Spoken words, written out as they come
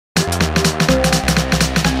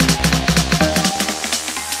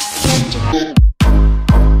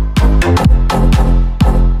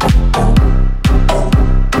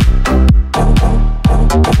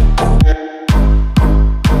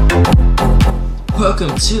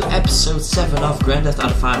welcome to episode 7 of Grand Theft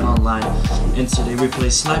Auto 5 Online, and today we play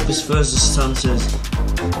Snipers vs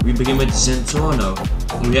Stunters. We begin with Zentorno.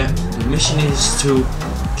 The mission is to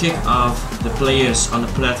kick off the players on the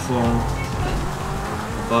platform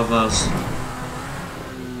above us.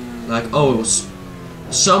 Like,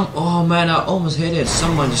 oh man, I almost hit it.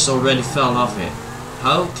 Someone just already fell off it.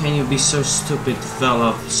 How can you be so stupid to fall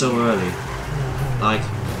off so early? Like,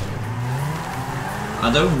 I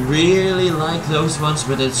don't really like those ones,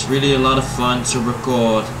 but it's really a lot of fun to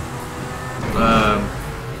record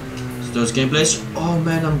those gameplays. Oh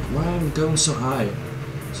man, why am I going so high?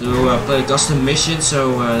 So play a custom mission,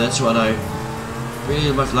 so that's what I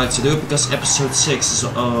really would like to do, because episode 6 is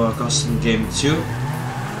a custom game too.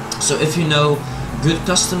 So if you know good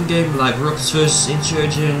custom game like Rockets vs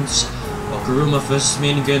Insurgents or Kuruma vs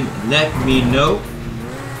Minigun, let me know.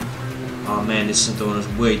 Oh man, this Zentorno is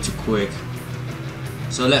way too quick.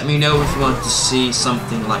 So let me know if you want to see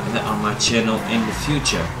something like that on my channel in the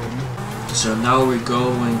future. So now we're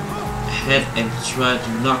going ahead and try to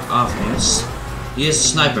knock off him. He is a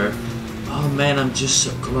sniper. Oh man, I'm just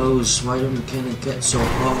so close. Why can I get so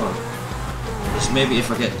hard? Because maybe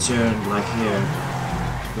if I get turned like here,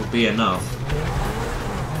 will be enough.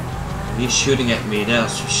 He's shooting at me,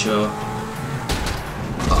 that's for sure.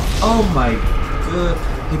 Oh my god,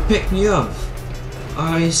 he picked me up.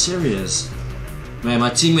 Are you serious? Man,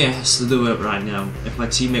 my teammate has to do it right now. If my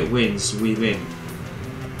teammate wins, we win.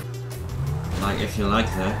 Like, if you like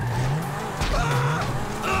that.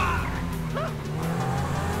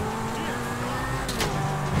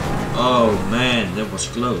 Oh man, that was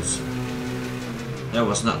close. That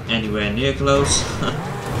was not anywhere near close.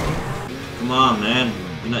 Come on, man.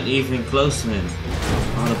 You're not even close to him.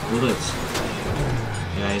 All the bullets.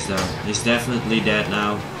 Yeah, he's down. He's definitely dead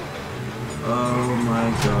now. Oh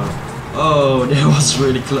my god. Oh, that was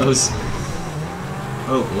really close.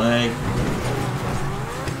 Oh, lag.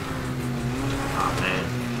 Oh man.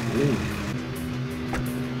 Ooh.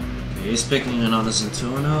 Okay, he's picking another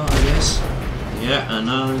Zentorno, I guess. Yeah,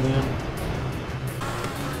 another one.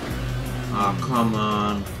 Oh, come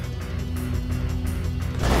on.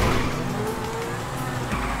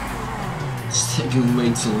 It's taking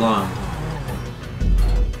way too long.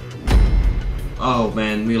 Oh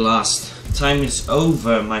man, we lost. Time is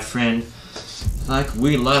over, my friend. Like,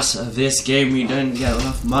 we lost this game, we didn't get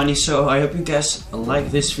enough money. So I hope you guys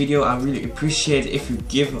like this video. I really appreciate it if you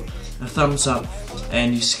give a thumbs up,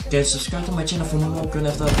 and you can subscribe to my channel for more Grand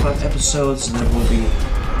Theft Auto 5 episodes. And there will be,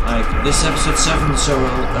 like, this episode 7, so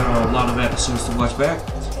there are a lot of episodes to watch back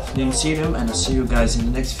if you didn't see them. And I'll see you guys in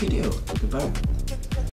the next video. Goodbye.